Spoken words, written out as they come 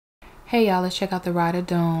Hey y'all, let's check out the Ride of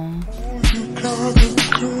Doom.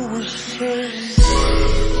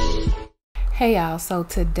 Hey y'all, so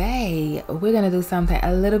today we're gonna do something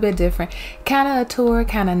a little bit different. Kind of a tour,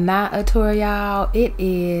 kind of not a tour, y'all. It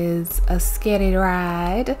is a sketty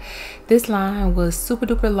ride. This line was super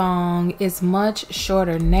duper long. It's much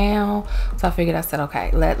shorter now, so I figured, I said,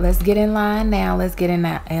 okay, let's get in line now. Let's get in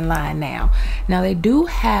line now. Now they do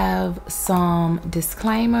have some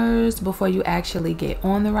disclaimers before you actually get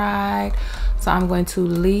on the ride, so I'm going to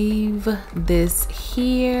leave this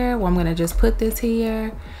here. Well, I'm gonna just put this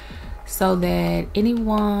here, so that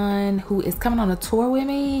anyone who is coming on a tour with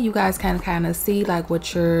me, you guys can kind of see like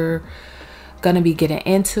what you're gonna be getting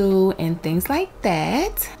into and things like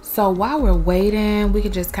that. So while we're waiting, we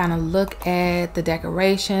can just kind of look at the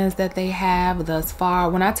decorations that they have thus far.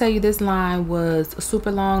 When I tell you this line was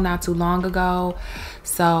super long not too long ago,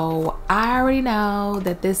 so I already know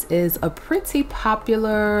that this is a pretty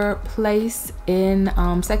popular place in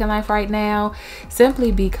Second Life right now,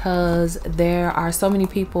 simply because there are so many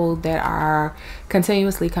people that are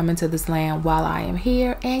continuously coming to this land while I am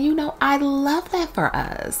here, and you know, I love that for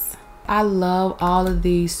us. I love all of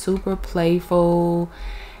these super playful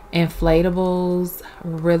inflatables,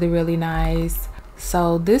 really nice.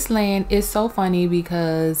 So this land is so funny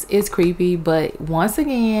because it's creepy, but once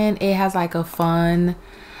again it has like a fun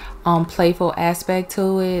playful aspect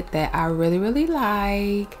to it that I really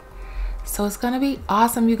like. So it's gonna be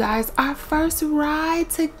awesome, you guys. Our first ride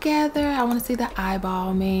together. I want to see the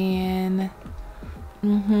eyeball man.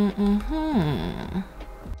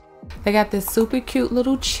 They got this super cute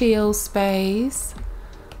little chill space.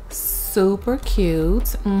 Super cute.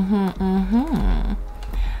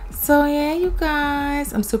 So yeah, you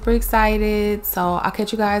guys, I'm super excited. So I'll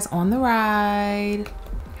catch you guys on the ride.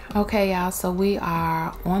 Okay y'all, so we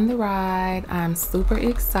are on the ride. I'm super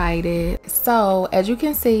excited. So as you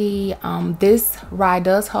can see, this ride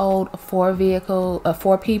does hold four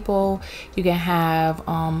people. You can have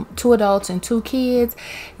 2 adults and 2 kids.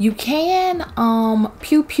 You can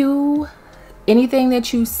pew pew anything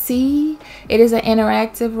that you see. It is an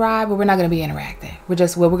interactive ride, but we're not going to be interacting. We're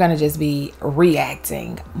going to just be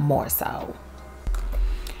reacting more so.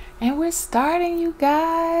 And we're starting, you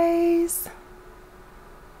guys.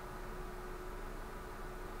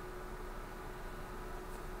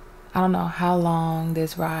 I don't know how long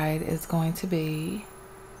this ride is going to be.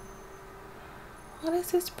 Oh,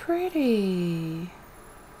 this is pretty.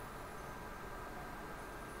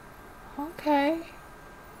 Okay.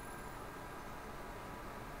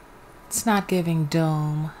 It's not giving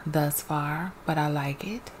Doom thus far, but I like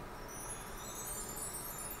it.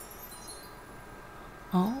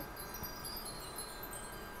 Oh.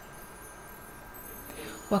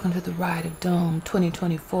 Welcome to the Ride of Doom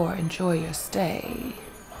 2024. Enjoy your stay.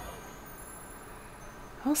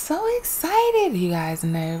 I'm so excited. You guys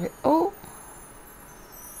nervous? Oh.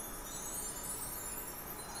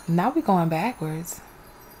 Now we're going backwards.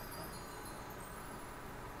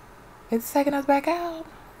 It's taking us back out.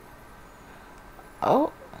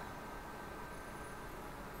 Oh.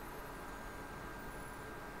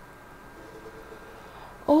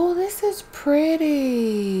 Oh, this is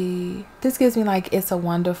pretty. This gives me like It's a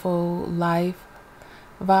Wonderful Life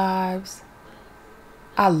vibes.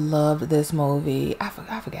 I loved this movie. I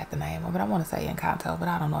forgot the name of it. I want to say Encanto, but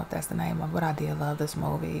I don't know if that's the name of it. But I did love this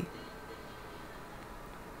movie.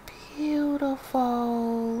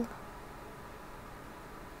 Beautiful.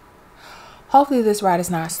 Hopefully this ride is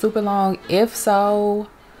not super long. If so,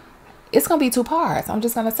 it's gonna be 2 parts. I'm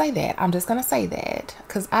just gonna say that.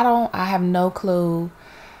 Because I have no clue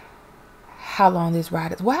how long this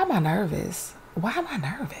ride is. Why am I nervous?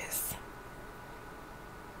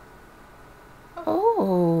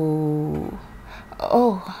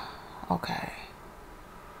 Oh, okay.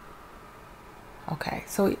 Okay,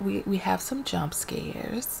 so we have some jump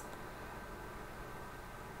scares.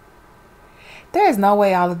 There is no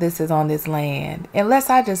way all of this is on this land. Unless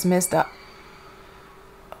I just missed a...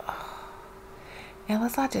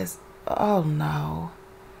 Oh no.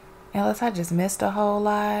 Unless I just missed a whole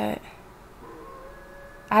lot.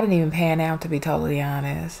 I didn't even pan out, to be totally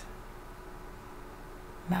honest.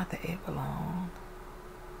 Not the It Belong.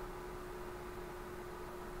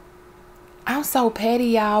 I'm so petty,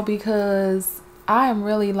 y'all, because I am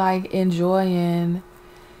really like enjoying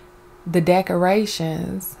the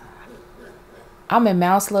decorations. I'm in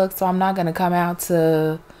mouse look, so I'm not gonna come out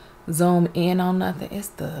to zoom in on nothing. It's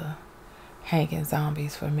the hanging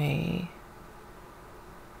zombies for me.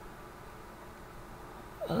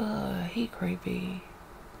 Ugh, he creepy.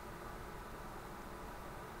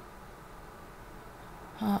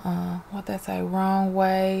 What that say? Wrong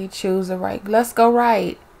way. Choose the right. Let's go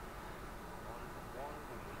right.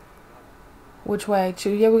 Which way?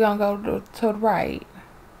 Yeah, we're gonna go to the right.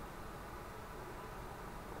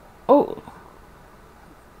 Oh,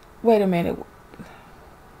 wait a minute.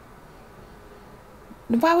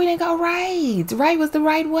 Why we didn't go right? Right was the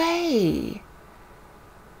right way.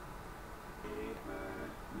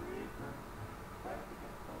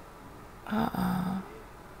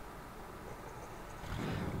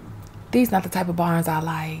 These not the type of barns I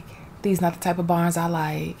like. These not the type of barns I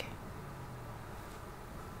like.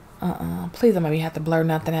 Please don't make me have to blur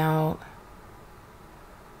nothing out.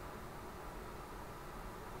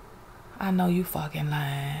 I know you fucking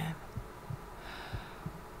lying.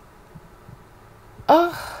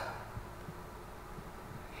 Ugh.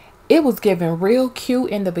 It was given real cute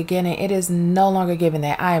in the beginning. It is no longer giving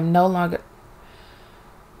that. I am no longer...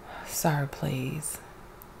 Sir, please.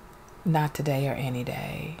 Not today or any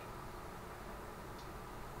day.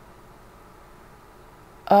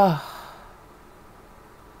 Ugh.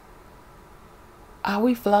 Are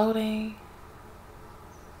we floating?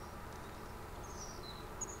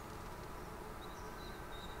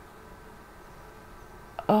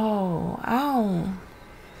 Oh, I don't...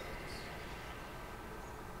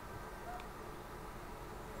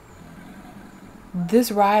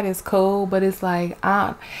 This ride is cool, but it's like,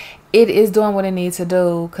 it is doing what it needs to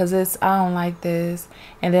do, because I don't like this.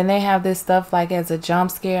 And then they have this stuff like as a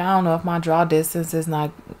jump scare. I don't know if my draw distance is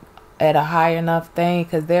not at a high enough thing,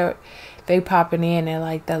 because they popping in at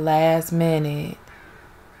like the last minute.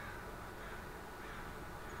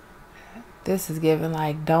 This is giving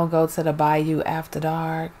like, don't go to the bayou after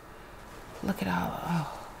dark. Look at all...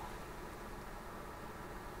 Oh.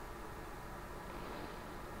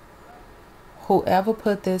 Whoever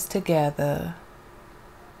put this together,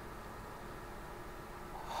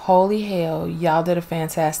 holy hell, y'all did a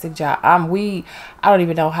fantastic job. I don't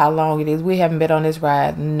even know how long it is. We haven't been on this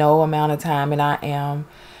ride no amount of time, and I am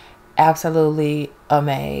absolutely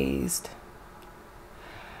amazed.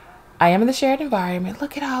 I am in the shared environment.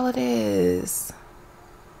 Look at all of this.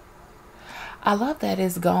 I love that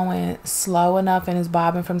it's going slow enough and it's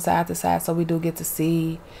bobbing from side to side, so we do get to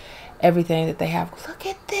see everything that they have. Look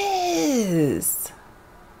at this.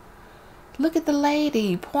 Look at the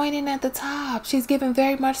lady pointing at the top. She's giving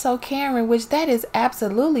very much so Karen, which that is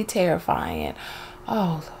absolutely terrifying.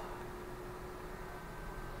 Oh.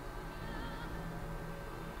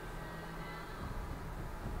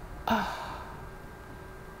 Oh.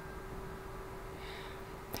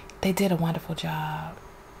 They did a wonderful job.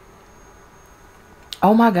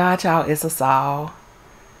 Oh my God, y'all, it's a saw.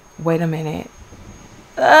 Wait a minute.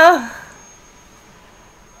 The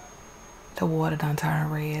water done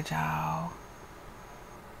turned red, y'all.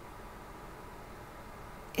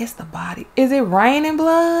 It's the body. Is it raining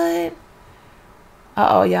blood?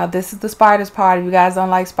 Uh-oh, y'all. This is the spiders part. If you guys don't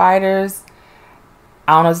like spiders,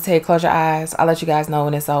 I don't know what to tell you. Close your eyes. I'll let you guys know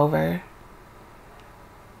when it's over.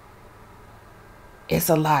 It's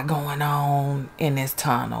a lot going on in this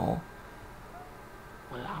tunnel.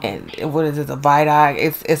 And what is it? The Vita?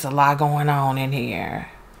 It's a lot going on in here.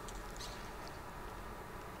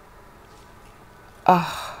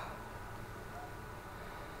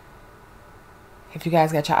 If you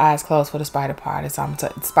guys got your eyes closed for the spider part, it's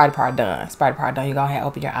spider part done. Spider part done. You're going to have to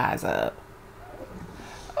open your eyes up.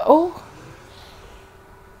 Oh.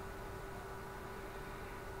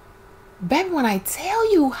 Baby, when I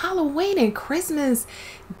tell you Halloween and Christmas,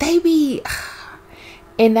 they be...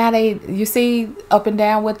 And now you see up and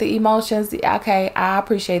down with the emotions. Okay, I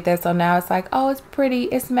appreciate that. So now it's like, oh, it's pretty.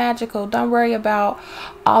 It's magical. Don't worry about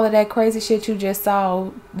all of that crazy shit you just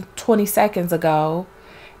saw 20 seconds ago.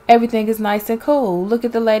 Everything is nice and cool. Look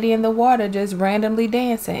at the lady in the water just randomly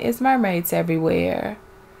dancing. It's mermaids everywhere.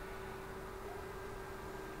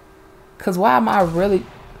 Because why am I really...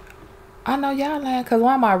 I know y'all land. Because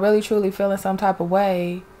why am I really truly feeling some type of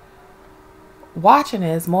way? Watching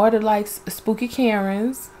this more than like spooky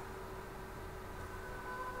Karens.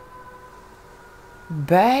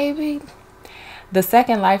 Baby. The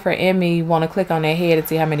second lifer in me want to click on their head and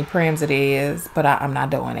see how many prims it is. But I'm not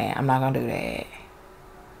doing that. I'm not going to do that.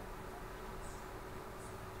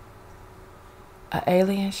 An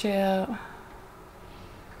alien ship.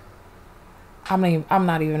 I'm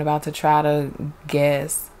not even about to try to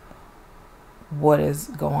guess what is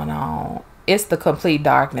going on. It's the complete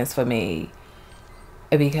darkness for me.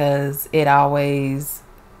 Because it always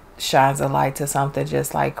shines a light to something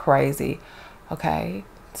just like crazy. Okay,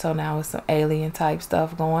 so now it's some alien type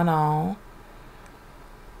stuff going on.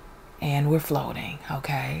 And we're floating,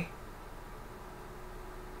 okay?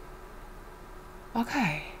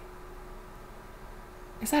 Okay.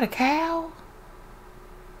 Is that a cow?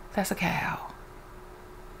 That's a cow.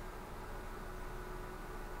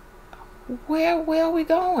 Where are we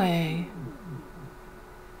going?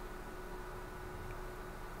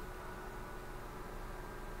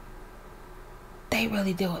 They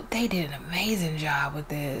really do it. They did an amazing job with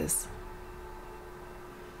this.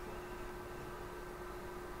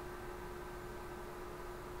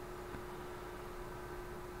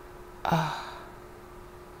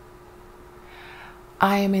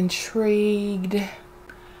 I am intrigued.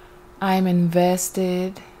 I am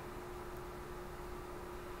invested.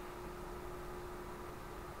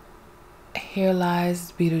 Here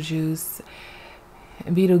lies Beetlejuice.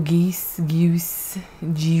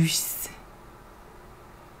 Juice.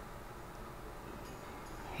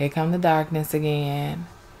 Here come the darkness again.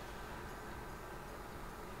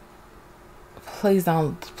 Please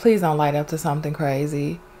don't light up to something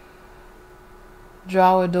crazy.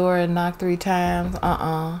 Draw a door and knock 3 times.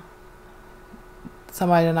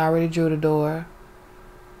 Somebody done already drew the door.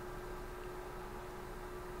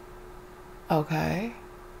 Okay.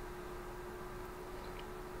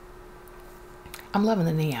 I'm loving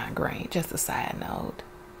the neon green, just a side note.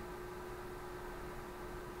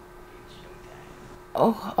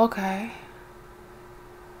 Oh, okay.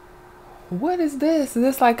 What is this? Is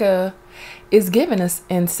this like it's giving us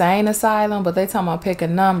insane asylum, but they talking about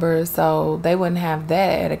picking numbers, so they wouldn't have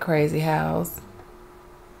that at a crazy house.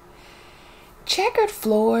 Checkered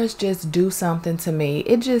floors just do something to me.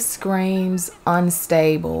 It just screams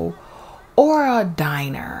unstable or a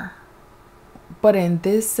diner. But in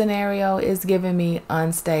this scenario, it's giving me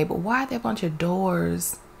unstable. Why are there a bunch of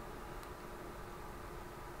doors?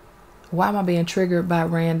 Why am I being triggered by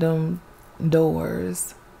random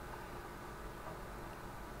doors?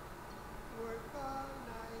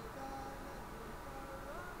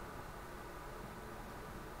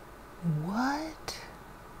 What?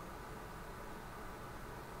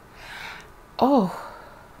 Oh.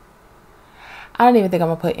 I don't even think I'm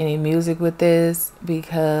going to put any music with this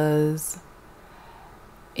because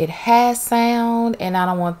it has sound and I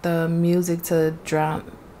don't want the music to drown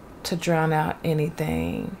out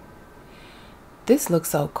anything. This looks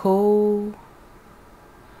so cool.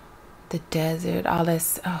 The desert, all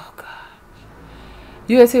this. Oh god.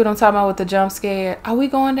 You guys see what I'm talking about with the jump scare? Are we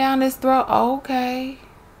going down this throat? Oh, okay.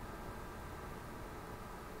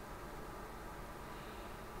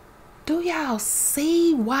 Do y'all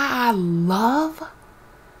see why I love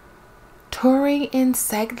touring in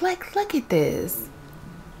sec? Like, look at this.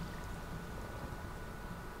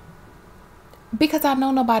 Because I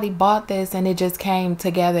know nobody bought this and it just came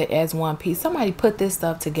together as one piece. Somebody put this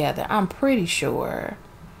stuff together. I'm pretty sure.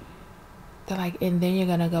 They're like, and then you're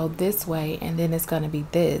going to go this way and then it's going to be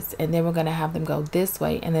this. And then we're going to have them go this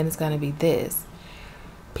way and then it's going to be this.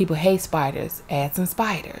 People hate spiders. Add some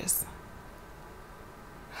spiders.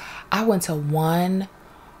 I went to one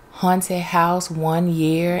haunted house 1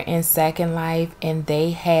 year in Second Life and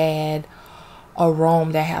they had a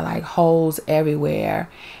room that had like holes everywhere.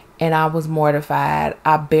 And I was mortified.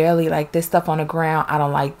 I barely like this stuff on the ground. I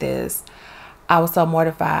don't like this. I was so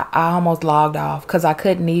mortified. I almost logged off because I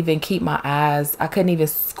couldn't even keep my eyes. I couldn't even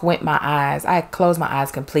squint my eyes. I closed my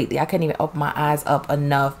eyes completely. I couldn't even open my eyes up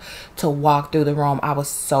enough to walk through the room. I was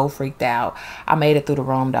so freaked out. I made it through the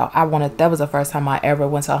room though. That was the first time I ever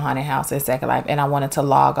went to a haunted house in Second Life. And I wanted to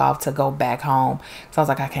log off to go back home. So I was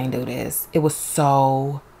like, I can't do this. It was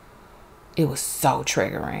so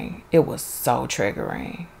triggering. It was so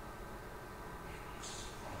triggering.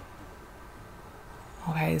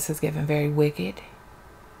 Okay, this is giving very wicked.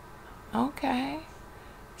 Okay.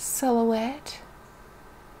 Silhouette.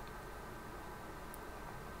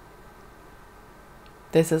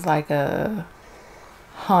 This is like a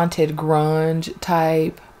haunted grunge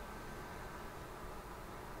type.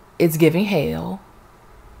 It's giving hell.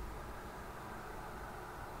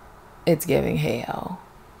 It's giving hell.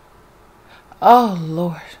 Oh,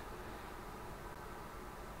 Lord.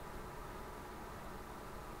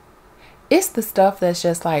 It's the stuff that's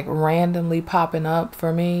just like randomly popping up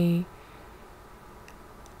for me.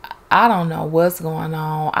 I don't know what's going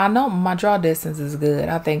on. I know my draw distance is good.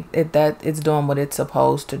 I think that it's doing what it's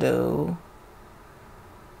supposed to do.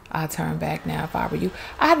 I'll turn back now if I were you.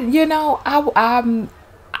 I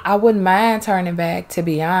wouldn't mind turning back, to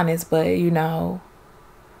be honest, but you know,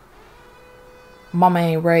 mama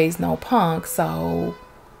ain't raised no punk, so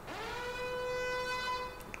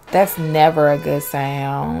that's never a good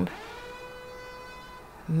sound.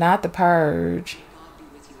 Not the purge.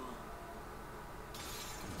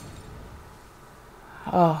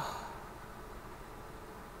 Oh.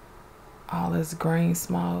 All this green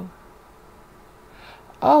smoke.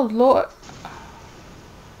 Oh, Lord.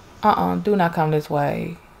 Do not come this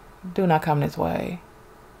way. Do not come this way.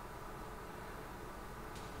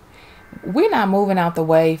 we're not moving out the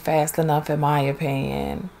way fast enough, in my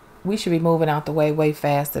opinion. We should be moving out the way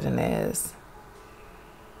faster than this.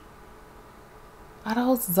 Are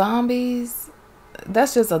those zombies?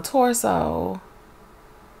 That's just a torso.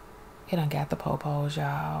 It done got the popos,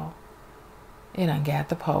 y'all. It done got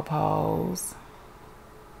the popos.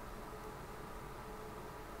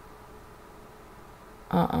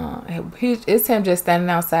 It's him just standing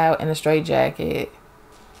outside in a straight jacket.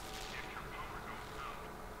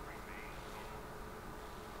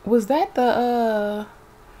 Was that the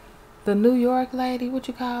New York lady? What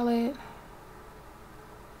you call it?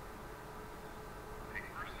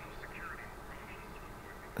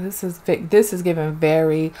 This is giving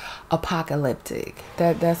very apocalyptic.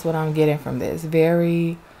 That's what I'm getting from this.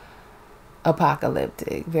 Very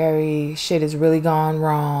apocalyptic. Very shit is really gone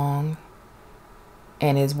wrong.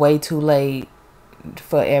 And it's way too late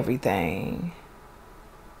for everything.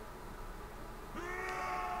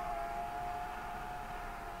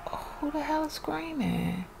 Oh, who the hell is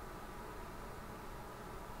screaming?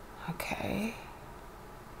 Okay.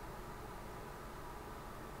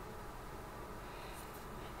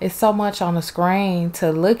 It's so much on the screen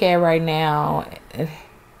to look at right now.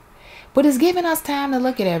 But it's giving us time to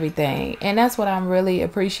look at everything. And that's what I'm really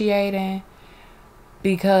appreciating.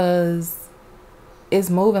 Because it's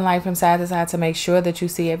moving like from side to side to make sure that you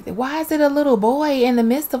see everything. Why is it a little boy in the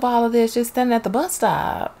midst of all of this just standing at the bus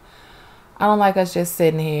stop? I don't like us just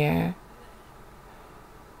sitting here.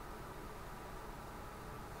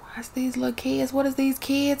 Why's these little kids? What is these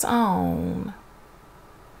kids on?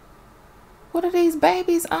 What are these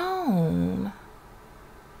babies on?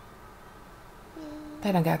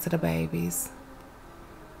 They done got to the babies.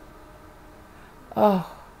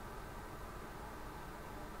 Oh.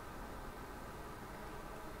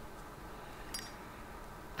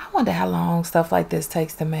 I wonder how long stuff like this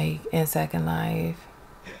takes to make in Second Life.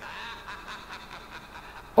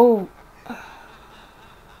 Oh. I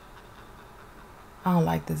don't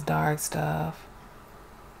like this dark stuff.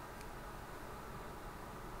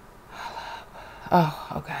 Oh,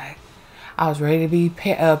 okay. I was ready to be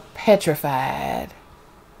petrified.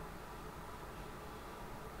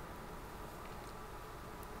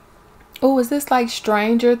 Oh, is this like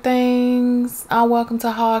Stranger Things? Oh, welcome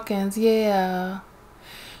to Hawkins. Yeah.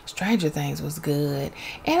 Stranger Things was good.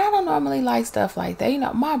 And I don't normally like stuff like that. You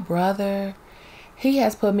know, my brother, he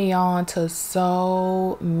has put me on to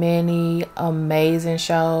so many amazing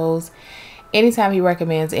shows. Anytime he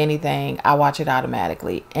recommends anything, I watch it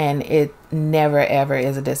automatically. And it never, ever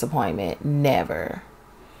is a disappointment. Never.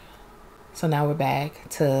 So now we're back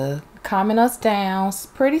to calming us down.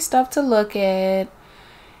 Pretty stuff to look at.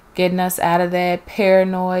 Getting us out of that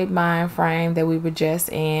paranoid mind frame that we were just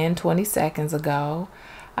in 20 seconds ago.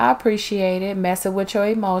 I appreciate it. Messing with your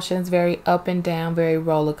emotions. Very up and down. Very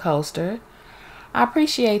roller coaster. I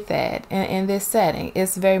appreciate that in this setting.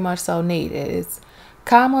 It's very much so needed. It's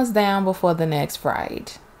calm us down before the next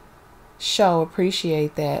fright.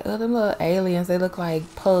 Appreciate that. Oh, them little aliens, they look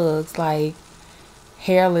like pugs, like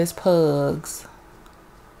hairless pugs.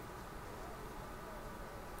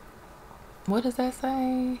 What does that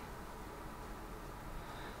say?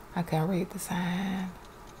 I can't read the sign.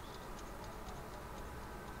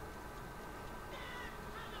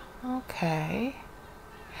 Okay.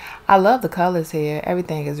 I love the colors here.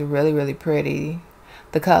 Everything is really, really pretty.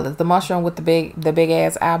 The colors. The mushroom with the big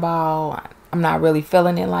ass eyeball. I'm not really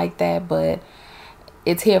feeling it like that, but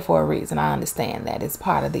it's here for a reason. I understand that. It's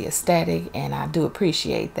part of the aesthetic, and I do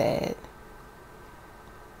appreciate that.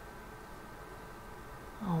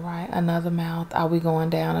 All right, another mouth. Are we going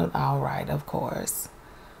down? All right, of course.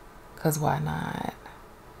 Because why not?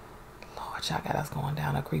 Lord, y'all got us going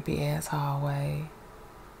down a creepy ass hallway.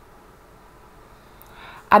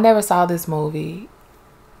 I never saw this movie.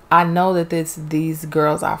 I know that these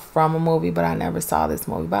girls are from a movie, but I never saw this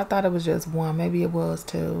movie. But I thought it was just one. Maybe it was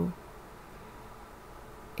two.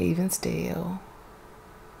 Even still,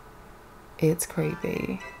 it's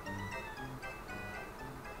creepy.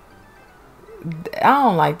 I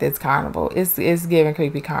don't like this carnival. It's giving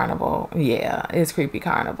creepy carnival. Yeah, it's creepy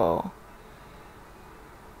carnival.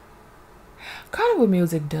 Carnival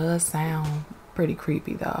music does sound pretty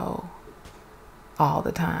creepy though. All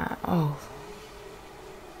the time. Oh.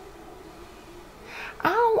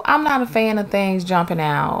 I'm not a fan of things jumping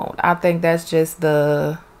out. I think that's just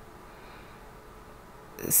the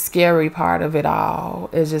scary part of it all.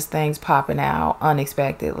 It's just things popping out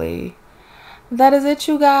unexpectedly. That is it,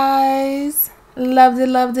 you guys. Loved it,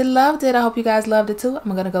 loved it, loved it. I hope you guys loved it too.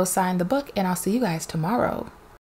 I'm gonna go sign the book, and I'll see you guys tomorrow.